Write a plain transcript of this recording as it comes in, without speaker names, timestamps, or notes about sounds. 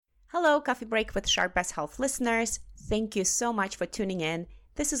Hello, Coffee Break with Sharp Best Health listeners. Thank you so much for tuning in.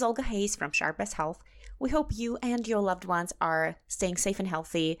 This is Olga Hayes from Sharp Best Health. We hope you and your loved ones are staying safe and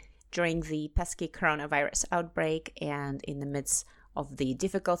healthy during the pesky coronavirus outbreak and in the midst of the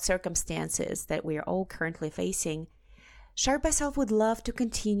difficult circumstances that we are all currently facing. Sharp Best Health would love to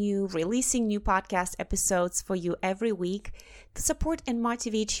continue releasing new podcast episodes for you every week to support and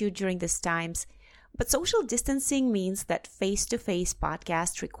motivate you during these times. But social distancing means that face-to-face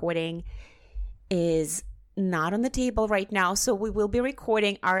podcast recording is not on the table right now, so we will be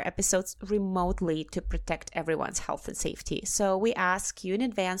recording our episodes remotely to protect everyone's health and safety. So we ask you in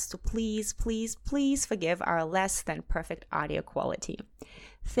advance to please forgive our less than perfect audio quality.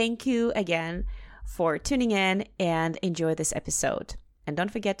 Thank you again for tuning in and enjoy this episode. And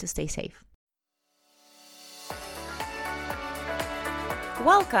don't forget to stay safe.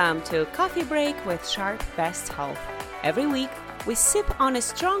 Welcome to Coffee Break with Sharp Best Health. Every week, we sip on a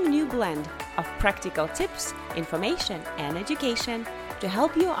strong new blend of practical tips, information, and education to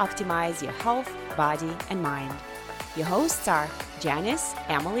help you optimize your health, body, and mind. Your hosts are Janice,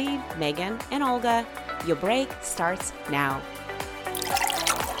 Emily, Megan, and Olga. Your break starts now.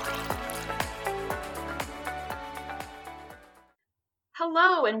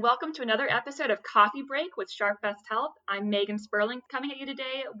 Hello, and welcome to another episode of Coffee Break with Sharp Best Health. I'm Megan Sperling, coming at you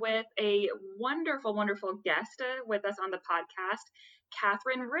today with a wonderful guest with us on the podcast,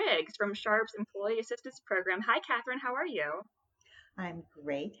 Catherine Riggs from Sharp's Employee Assistance Program. Hi, Catherine. How are you? I'm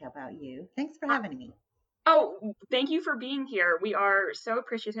great. How about you? Thanks for having me. Oh, thank you for being here. We are so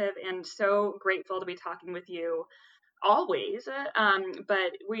appreciative and so grateful to be talking with you always,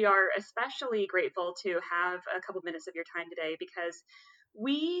 but we are especially grateful to have a couple minutes of your time today because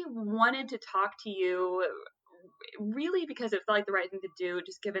we wanted to talk to you really because it felt like the right thing to do,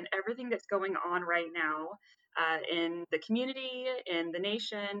 just given everything that's going on right now in the community, in the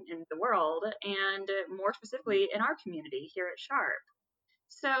nation, in the world, and more specifically in our community here at Sharp.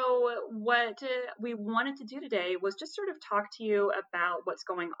 So what we wanted to do today was just sort of talk to you about what's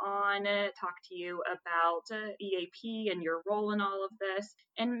going on, talk to you about EAP and your role in all of this,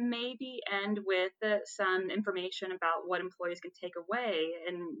 and maybe end with some information about what employees can take away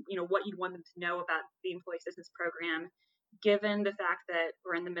and, what you'd want them to know about the Employee Assistance Program, given the fact that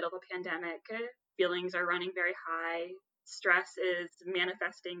we're in the middle of a pandemic, feelings are running very high, stress is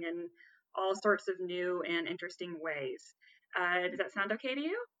manifesting in all sorts of new and interesting ways. Does that sound okay to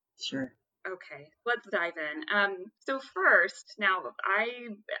you? Sure. Okay, let's dive in. So first, now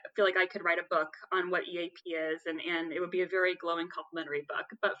I feel like I could write a book on what EAP is, and it would be a very glowing complimentary book.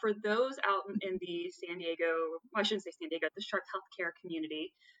 But for those out in the San Diego, well, I shouldn't say San Diego, the Sharp Healthcare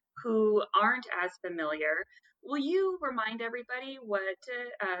community who aren't as familiar, will you remind everybody what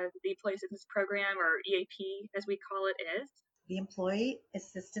the Employee Assistance Program, or EAP as we call it, is? The Employee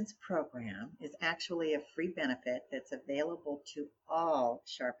Assistance Program is actually a free benefit that's available to all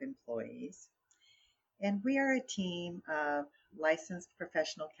Sharp employees. And we are a team of licensed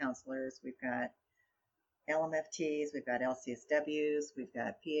professional counselors. We've got LMFTs, we've got LCSWs, we've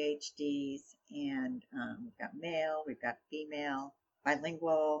got PhDs, and we've got male, we've got female,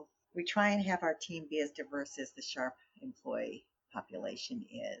 bilingual. We try and have our team be as diverse as the Sharp employee population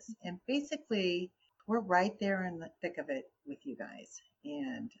is. And basically, we're right there in the thick of it with you guys.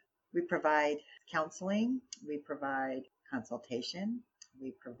 And we provide counseling, we provide consultation,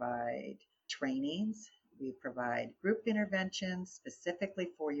 we provide trainings, we provide group interventions specifically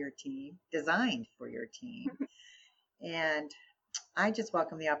for your team, designed for your team. And I just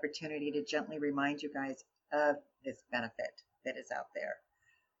welcome the opportunity to gently remind you guys of this benefit that is out there.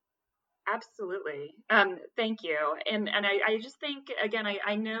 Absolutely. Thank you. And I just think, again,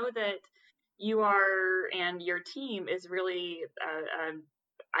 I know that you are, and your team is really,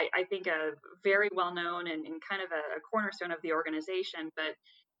 I think, a very well-known and kind of a cornerstone of the organization. But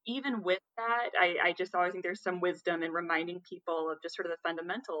even with that, I just always think there's some wisdom in reminding people of just sort of the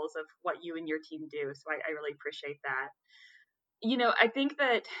fundamentals of what you and your team do. So I really appreciate that. I think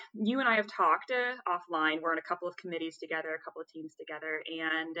that you and I have talked offline. We're in a couple of committees together, a couple of teams together.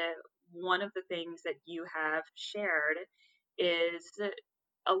 And one of the things that you have shared is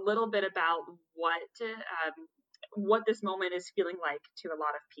a little bit about what this moment is feeling like to a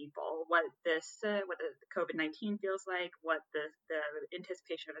lot of people, what the COVID-19 feels like, what the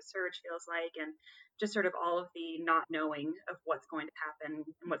anticipation of a surge feels like, and just sort of all of the not knowing of what's going to happen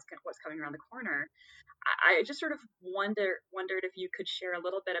and what's coming around the corner. I just sort of wondered if you could share a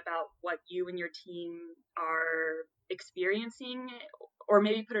little bit about what you and your team are experiencing or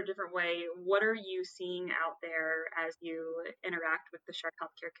maybe put it a different way, what are you seeing out there as you interact with the Sharp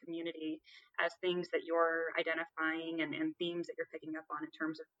Healthcare community as things that you're identifying and themes that you're picking up on in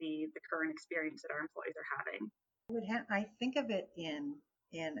terms of the current experience that our employees are having? I think of it in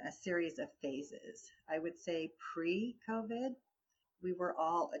a series of phases. I would say pre-COVID, we were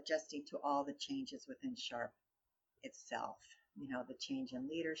all adjusting to all the changes within Sharp itself. The change in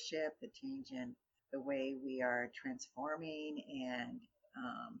leadership, the change in the way we are transforming and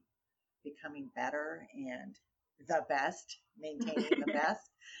becoming better and the best, maintaining the best.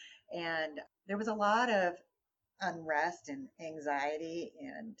 And there was a lot of unrest and anxiety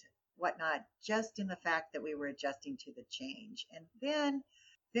and whatnot, just in the fact that we were adjusting to the change. And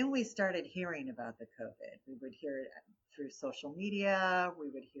then we started hearing about the COVID. We would hear it through social media. We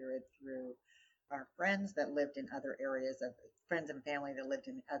would hear it through our friends that lived in other areas of friends and family that lived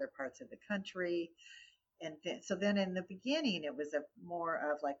in other parts of the country. And then in the beginning, it was more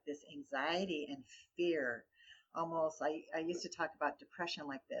of like this anxiety and fear. Almost, I used to talk about depression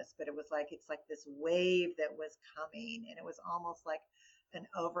like this, but it's like this wave that was coming, and it was almost like an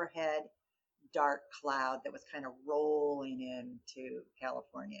overhead dark cloud that was kind of rolling into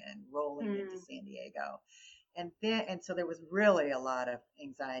California and rolling into San Diego. And so there was really a lot of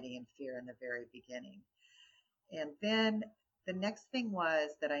anxiety and fear in the very beginning. And then the next thing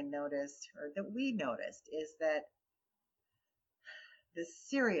was that I noticed, or that we noticed, is that the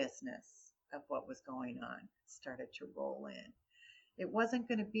seriousness of what was going on started to roll in. It wasn't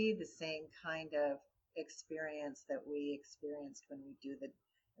going to be the same kind of experience that we experienced when we do the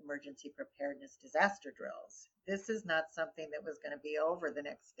emergency preparedness disaster drills. This is not something that was going to be over the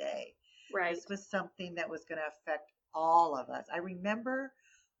next day. Right. This was something that was going to affect all of us. I remember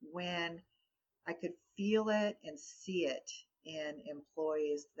when I could feel it and see it in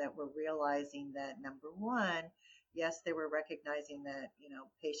employees that were realizing that, number one, yes, they were recognizing that,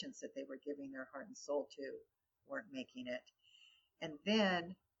 patients that they were giving their heart and soul to weren't making it. And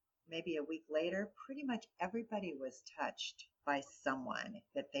then maybe a week later, pretty much everybody was touched by someone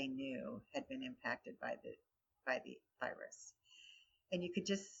that they knew had been impacted by the virus. And you could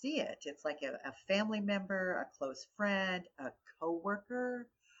just see it. It's like a family member, a close friend, a coworker,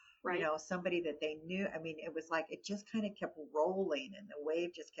 right. Somebody that they knew. I mean, it was like it just kind of kept rolling, and the wave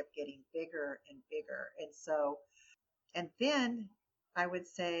just kept getting bigger and bigger. And then I would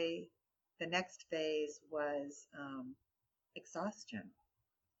say the next phase was exhaustion.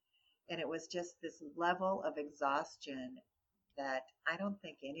 And it was just this level of exhaustion that I don't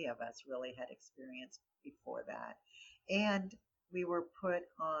think any of us really had experienced before that. And we were put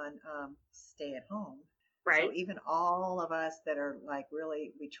on stay at home. Right. So even all of us that are like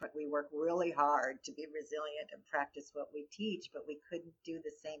really, we work really hard to be resilient and practice what we teach, but we couldn't do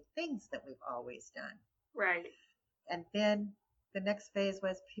the same things that we've always done. Right. And then the next phase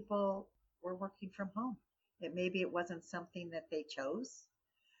was people were working from home. Maybe it wasn't something that they chose.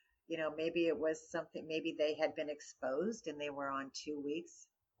 Maybe it was something, maybe they had been exposed and they were on 2 weeks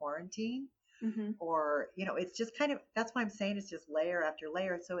quarantine. Mm-hmm. Or, it's just kind of, that's why I'm saying it's just layer after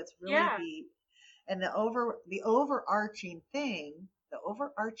layer. So it's really and the overarching thing, the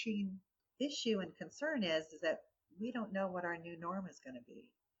overarching issue and concern is that we don't know what our new norm is going to be.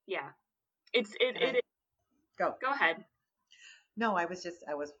 Yeah. Go ahead. No, I was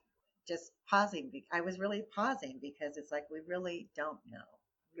just pausing. I was really pausing because it's like, we really don't know.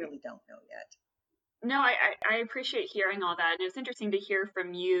 Really don't know yet. No, I appreciate hearing all that. And it's interesting to hear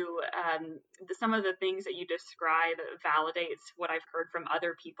from you. Some of the things that you describe validates what I've heard from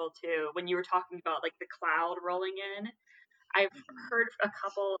other people too. When you were talking about like the cloud rolling in, I've heard a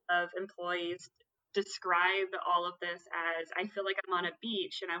couple of employees describe all of this as, I feel like I'm on a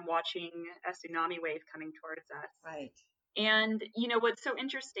beach and I'm watching a tsunami wave coming towards us. Right. And, what's so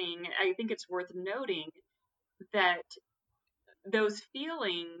interesting, I think it's worth noting that those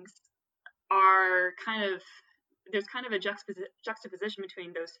feelings are there's kind of a juxtaposition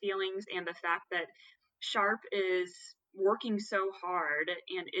between those feelings and the fact that Sharp is working so hard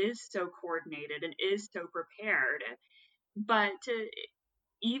and is so coordinated and is so prepared. But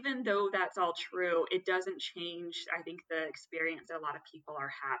even though that's all true, it doesn't change, I think, the experience that a lot of people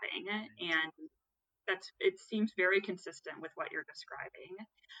are having. And it seems very consistent with what you're describing.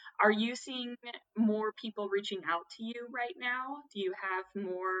 Are you seeing more people reaching out to you right now? Do you have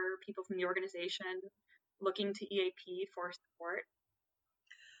more people from the organization looking to EAP for support?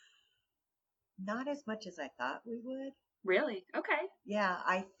 Not as much as I thought we would. Really? Okay. Yeah,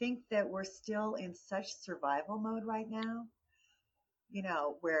 I think that we're still in such survival mode right now,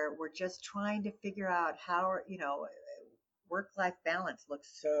 where we're just trying to figure out how, work-life balance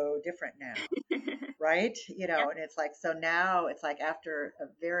looks so different now, right? Yeah. And it's like, so now it's like after a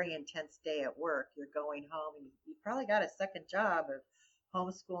very intense day at work, you're going home and you probably got a second job of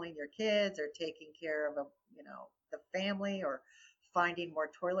homeschooling your kids or taking care of the family or finding more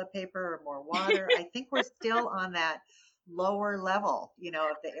toilet paper or more water. I think we're still on that lower level,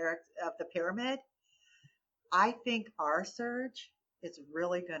 of the pyramid. I think our surge is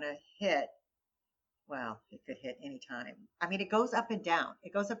really going to hit. Well, it could hit any time. I mean, it goes up and down.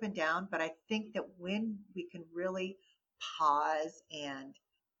 It goes up and down, but I think that when we can really pause and,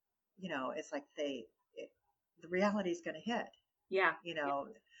 it's like the reality is going to hit. Yeah.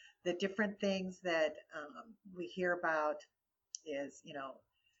 The different things that we hear about is,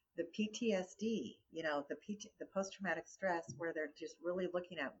 the PTSD, the post-traumatic stress, where they're just really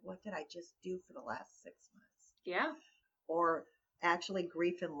looking at what did I just do for the last 6 months? Yeah. Or actually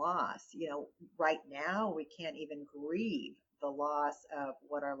grief and loss. Right now we can't even grieve the loss of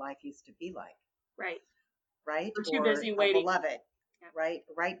what our life used to be like. Right. We're too or busy a waiting. beloved. Yeah.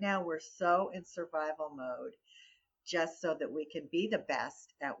 Right now we're so in survival mode just so that we can be the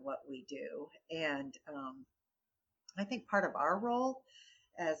best at what we do. And I think part of our role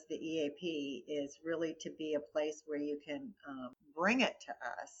as the EAP is really to be a place where you can bring it to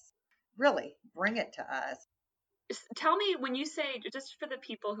us, really bring it to us. Tell me, when you say, just for the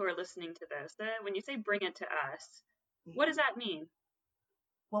people who are listening to this, when you say bring it to us, what does that mean?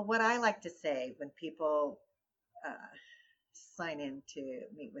 Well, what I like to say when people sign in to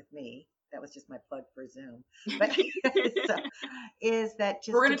meet with me, that was just my plug for Zoom, but is that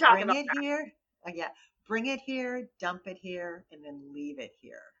just we're going to talk about it that. Here? Bring it here, dump it here, and then leave it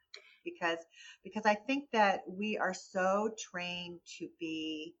here. Because I think that we are so trained to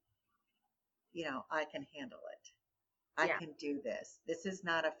be, I can handle it. I can do this. This is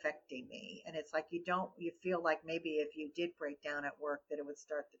not affecting me. And it's like you feel like maybe if you did break down at work that it would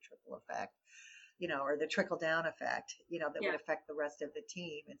start the trickle effect, or the trickle down effect, that would affect the rest of the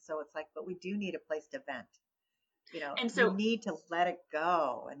team. And so it's like, but we do need a place to vent. And so you need to let it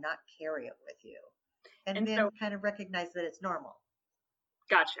go and not carry it with you. And then kind of recognize that it's normal.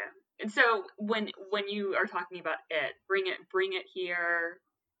 Gotcha. And so when you are talking about bring it here,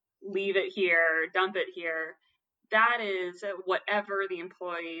 leave it here, dump it here, that is whatever the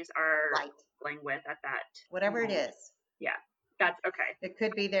employees are dealing with at that. Whatever it is. Yeah, that's okay. It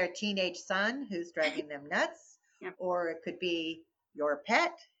could be their teenage son who's driving them nuts, or it could be your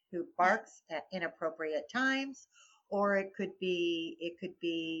pet who barks at inappropriate times, or it could be,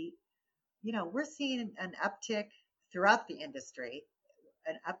 we're seeing an uptick throughout the industry,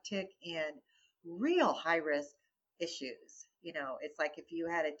 an uptick in real high risk issues. It's like if you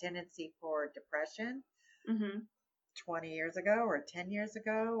had a tendency for depression 20 years ago or 10 years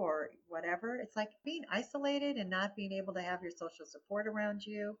ago or whatever, it's like being isolated and not being able to have your social support around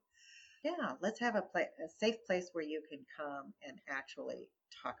you. Yeah, let's have a safe place where you can come and actually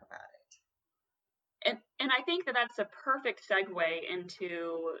talk about it. And I think that's a perfect segue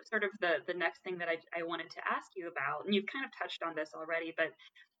into sort of the next thing that I wanted to ask you about. And you've kind of touched on this already, but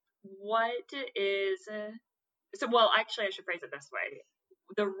what is, actually I should phrase it this way.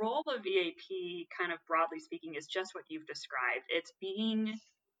 The role of EAP, kind of broadly speaking, is just what you've described. It's being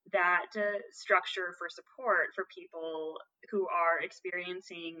that structure for support for people who are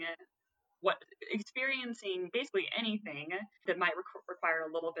experiencing basically anything that might require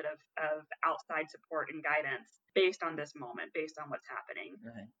a little bit of outside support and guidance based on this moment, based on what's happening.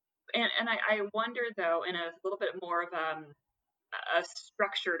 Right. And I wonder, though, in a little bit more of a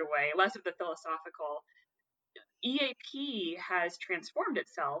structured way, less of the philosophical, EAP has transformed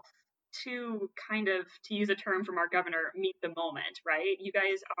itself to kind of, to use a term from our governor, meet the moment, right? You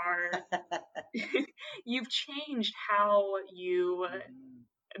guys you've changed how you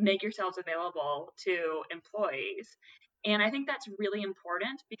make yourselves available to employees. And I think that's really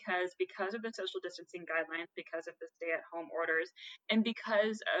important because of the social distancing guidelines, because of the stay-at-home orders, and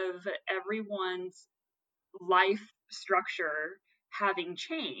because of everyone's life structure having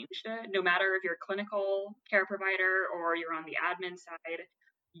changed. No matter if you're a clinical care provider or you're on the admin side,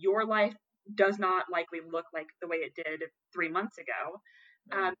 your life does not likely look like the way it did 3 months ago.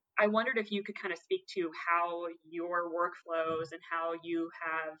 I wondered if you could kind of speak to how your workflows and how you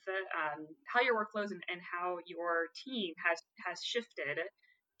have how your workflows and how your team has shifted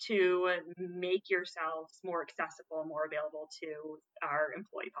to make yourselves more accessible, more available to our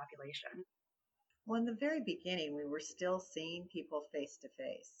employee population. Well, in the very beginning, we were still seeing people face to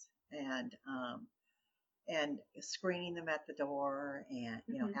face and screening them at the door and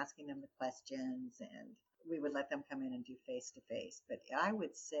asking them the questions, and we would let them come in and do face to face. But I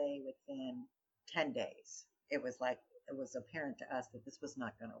would say within 10 days, it was like it was apparent to us that this was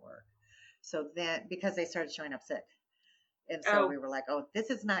not going to work. So then, because they started showing up sick, and so Oh, we were like, oh, this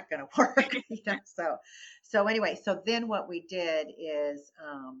is not going to work. So anyway, so then what we did is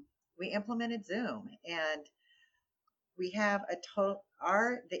we implemented Zoom, and we have a total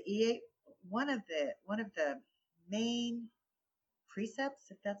the EA one of the main precepts,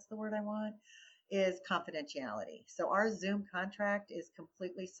 if that's the word I want, is confidentiality. So our Zoom contract is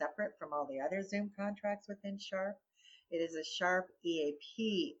completely separate from all the other Zoom contracts within Sharp. It is a Sharp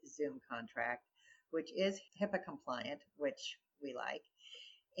EAP Zoom contract, which is HIPAA compliant, which we like.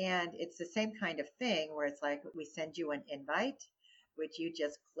 And it's the same kind of thing where it's like we send you an invite, which you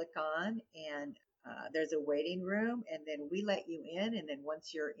just click on, and there's a waiting room, and then we let you in. And then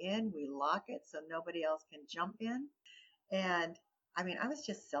once you're in, we lock it so nobody else can jump in. And I mean, I was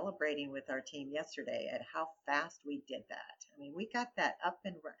just celebrating with our team yesterday at how fast we did that. I mean, we got that up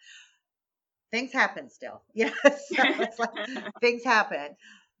and things happen still. Yes. So it's like things happen.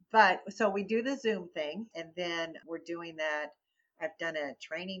 But so we do the Zoom thing, and then we're doing that. I've done a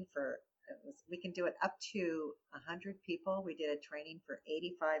training for, we can do it up to 100 people. We did a training for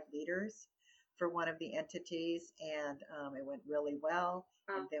 85 leaders for one of the entities, and it went really well.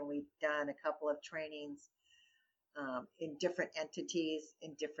 And then we've done a couple of trainings in different entities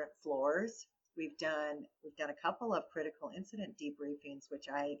in different floors. We've done a couple of critical incident debriefings, which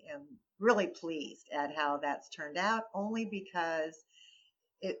I am really pleased at how that's turned out, only because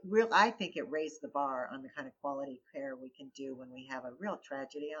I think it raised the bar on the kind of quality care we can do when we have a real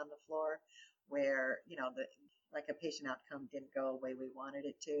tragedy on the floor, where like a patient outcome didn't go the way we wanted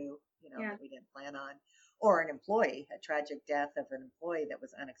it to, that we didn't plan on, or a tragic death of an employee that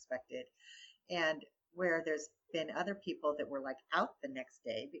was unexpected, and where there's been other people that were like out the next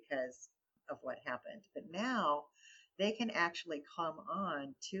day because of what happened. But now they can actually come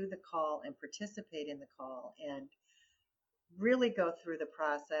on to the call and participate in the call and really go through the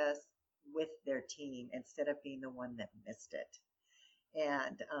process with their team instead of being the one that missed it.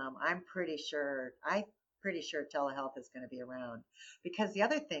 And I'm pretty sure telehealth is going to be around, because the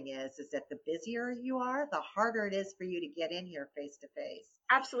other thing is that the busier you are, the harder it is for you to get in here face to face.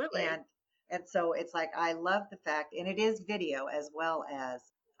 Absolutely. And so it's like, I love the fact, and it is video as well as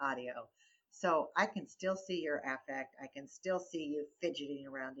audio. So I can still see your affect. I can still see you fidgeting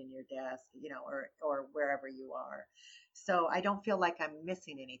around in your desk, or wherever you are. So I don't feel like I'm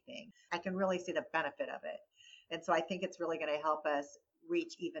missing anything. I can really see the benefit of it. And so I think it's really going to help us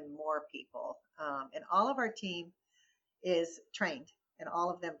reach even more people. And all of our team is trained, and all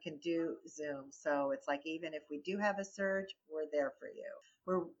of them can do Zoom. So it's like, even if we do have a surge, we're there for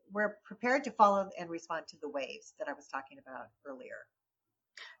you. We're prepared to follow and respond to the waves that I was talking about earlier.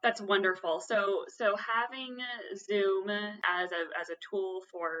 That's wonderful. So having Zoom as a tool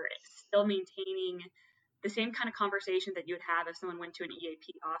for still maintaining the same kind of conversation that you would have if someone went to an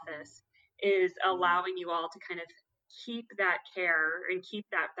EAP office is allowing you all to kind of keep that care and keep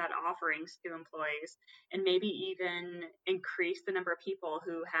that offerings to employees, and maybe even increase the number of people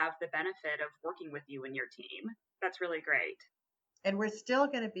who have the benefit of working with you and your team. That's really great. And we're still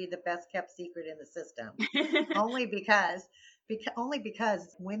going to be the best kept secret in the system, only because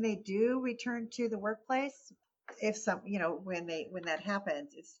when they do return to the workplace, when that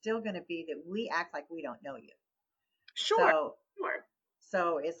happens, it's still going to be that we act like we don't know you. Sure.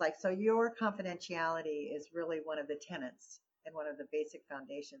 So it's like, so your confidentiality is really one of the tenets and one of the basic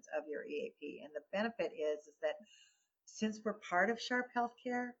foundations of your EAP. And the benefit is that since we're part of Sharp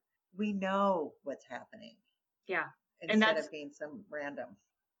Healthcare, we know what's happening. Yeah. Instead of being some random.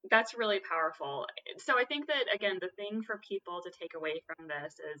 That's really powerful. So I think that, again, the thing for people to take away from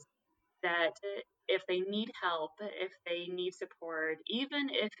this is that if they need help, if they need support, even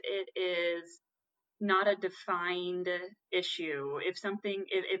if it is not a defined issue, if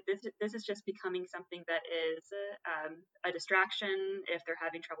this is just becoming something that is a distraction, if they're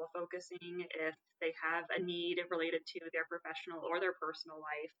having trouble focusing, if they have a need related to their professional or their personal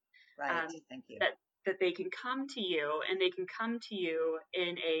life, right? Thank you. That they can come to you, and they can come to you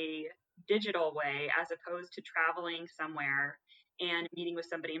in a digital way as opposed to traveling somewhere and meeting with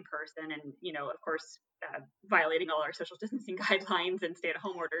somebody in person, and of course violating all our social distancing guidelines and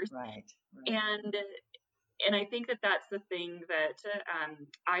stay-at-home orders. Right. And I think that that's the thing that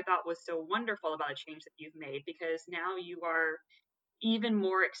I thought was so wonderful about a change that you've made, because now you are even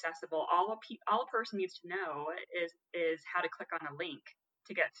more accessible. All a person needs to know is how to click on a link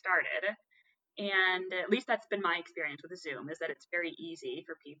to get started. And at least that's been my experience with Zoom, is that it's very easy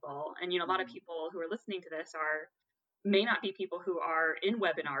for people. And, a lot of people who are listening to this may not be people who are in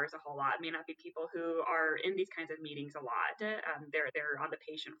webinars a whole lot, may not be people who are in these kinds of meetings a lot. They're on the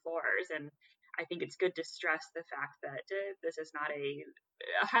patient floors. And I think it's good to stress the fact that this is not a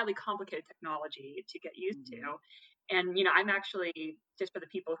highly complicated technology to get used to. And, I'm actually, just for the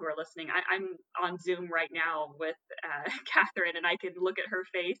people who are listening, I'm on Zoom right now with Catherine, and I can look at her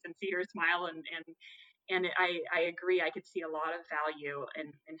face and see her smile. And I agree. I could see a lot of value in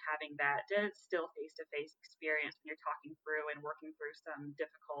having that still face-to-face experience when you're talking through and working through some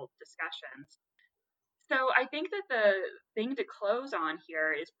difficult discussions. So I think that the thing to close on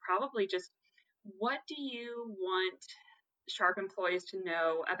here is probably just, what do you want Sharp employees to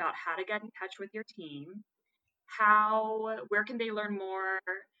know about how to get in touch with your team? Where can they learn more?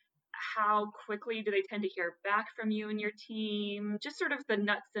 How quickly do they tend to hear back from you and your team? Just sort of the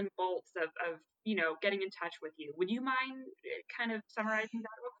nuts and bolts of getting in touch with you. Would you mind kind of summarizing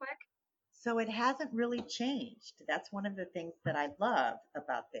that real quick? So it hasn't really changed. That's one of the things that I love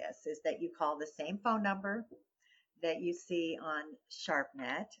about this, is that you call the same phone number that you see on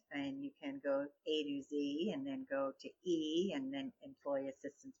SharpNet, and you can go A to Z and then go to E and then Employee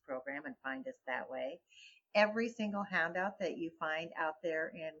Assistance Program and find us that way. Every single handout that you find out there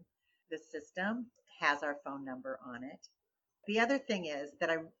in the system has our phone number on it. The other thing is that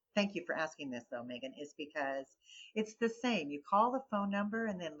I thank you for asking this though, Megan, is because it's the same. You call the phone number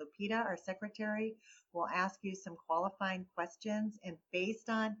and then Lupita, our secretary, will ask you some qualifying questions, and based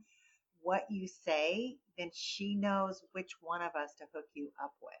on what you say, then she knows which one of us to hook you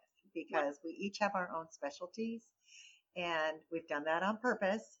up with, because we each have our own specialties, and we've done that on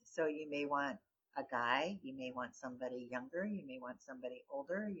purpose. So you may want a guy, you may want somebody younger, you may want somebody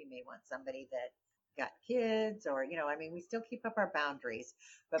older, you may want somebody that got kids, or we still keep up our boundaries.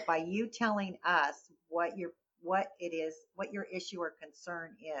 But by you telling us what your issue or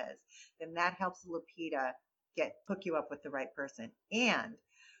concern is, then that helps Lupita hook you up with the right person. And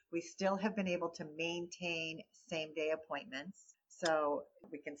we still have been able to maintain same day appointments, so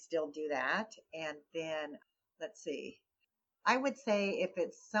we can still do that. And then let's see, I would say if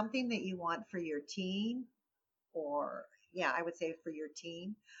it's something that you want for your team, I would say for your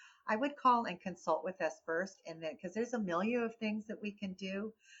team, I would call and consult with us first, and then, because there's a million of things that we can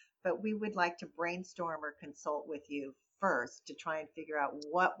do, but we would like to brainstorm or consult with you first to try and figure out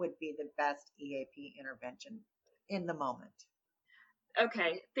what would be the best EAP intervention in the moment.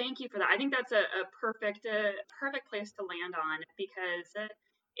 Okay, thank you for that. I think that's a perfect place to land on, because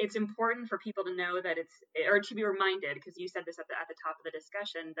it's important for people to know that or to be reminded, because you said this at the top of the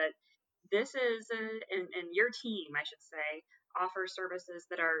discussion, that this is, and your team, I should say, offers services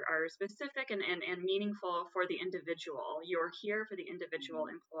that are specific and meaningful for the individual. You're here for the individual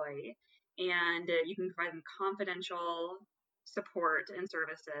employee, and you can provide them confidential support and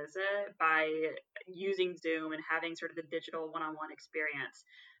services by using Zoom and having sort of the digital one-on-one experience.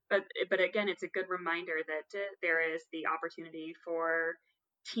 But again, it's a good reminder that there is the opportunity for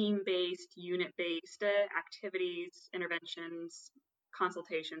team-based, unit-based activities, interventions,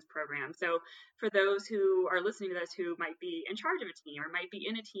 consultations, programs. So for those who are listening to this who might be in charge of a team or might be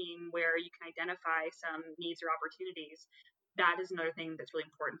in a team where you can identify some needs or opportunities, that is another thing that's really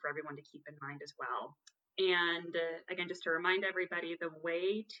important for everyone to keep in mind as well. And again, just to remind everybody, the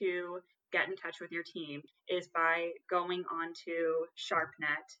way to get in touch with your team is by going onto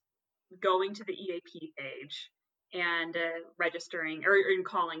SharpNet, going to the EAP page, and registering or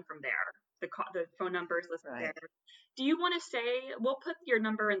calling from there. The phone number is listed there. Do you want to say, we'll put your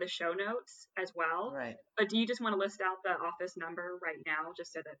number in the show notes as well, right? But do you just want to list out the office number right now,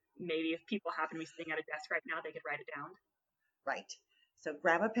 just so that maybe if people happen to be sitting at a desk right now, they could write it down? Right. So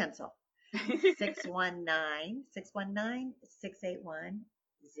grab a pencil.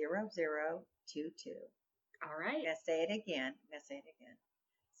 619-681-0022. All right. I'm going to say it again.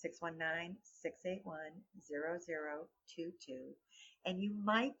 619-681-0022. And you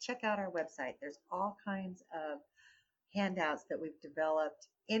might check out our website. There's all kinds of handouts that we've developed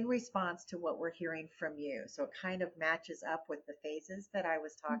in response to what we're hearing from you. So it kind of matches up with the phases that I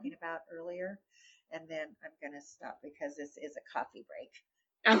was talking about earlier. And then I'm going to stop because this is a coffee break.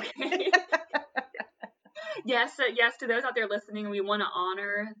 Okay. Yes, to those out there listening, we want to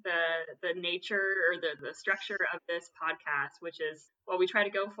honor the nature or the structure of this podcast, which is what we try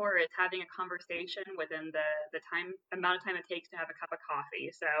to go for, is having a conversation within the amount of time it takes to have a cup of coffee.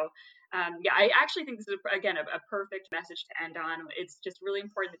 So I actually think this is, again, a perfect message to end on. It's just really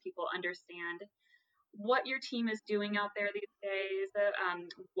important that people understand what your team is doing out there these days,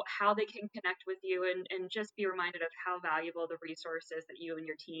 how they can connect with you, and just be reminded of how valuable the resources that you and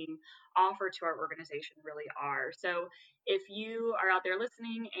your team offer to our organization really are. So if you are out there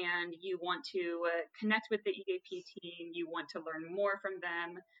listening and you want to connect with the EAP team, you want to learn more from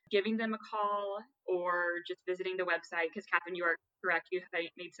them, giving them a call or just visiting the website, because Catherine, you are correct. You have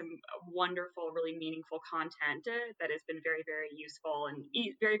made some wonderful, really meaningful content that has been very, very useful and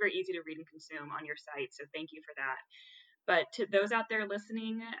very, very easy to read and consume on your site. So thank you for that. But to those out there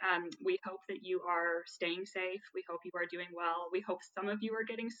listening, we hope that you are staying safe. We hope you are doing well. We hope some of you are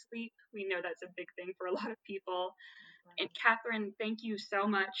getting sleep. We know that's a big thing for a lot of people. And Catherine, thank you so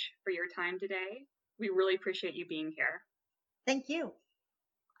much for your time today. We really appreciate you being here. Thank you.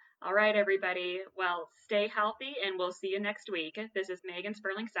 All right, everybody. Well, stay healthy, and we'll see you next week. This is Megan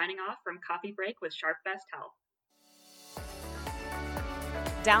Sperling signing off from Coffee Break with Sharp Best Health.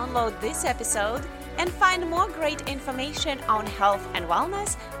 Download this episode and find more great information on health and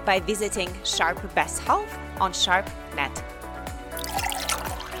wellness by visiting Sharp Best Health on SharpNet.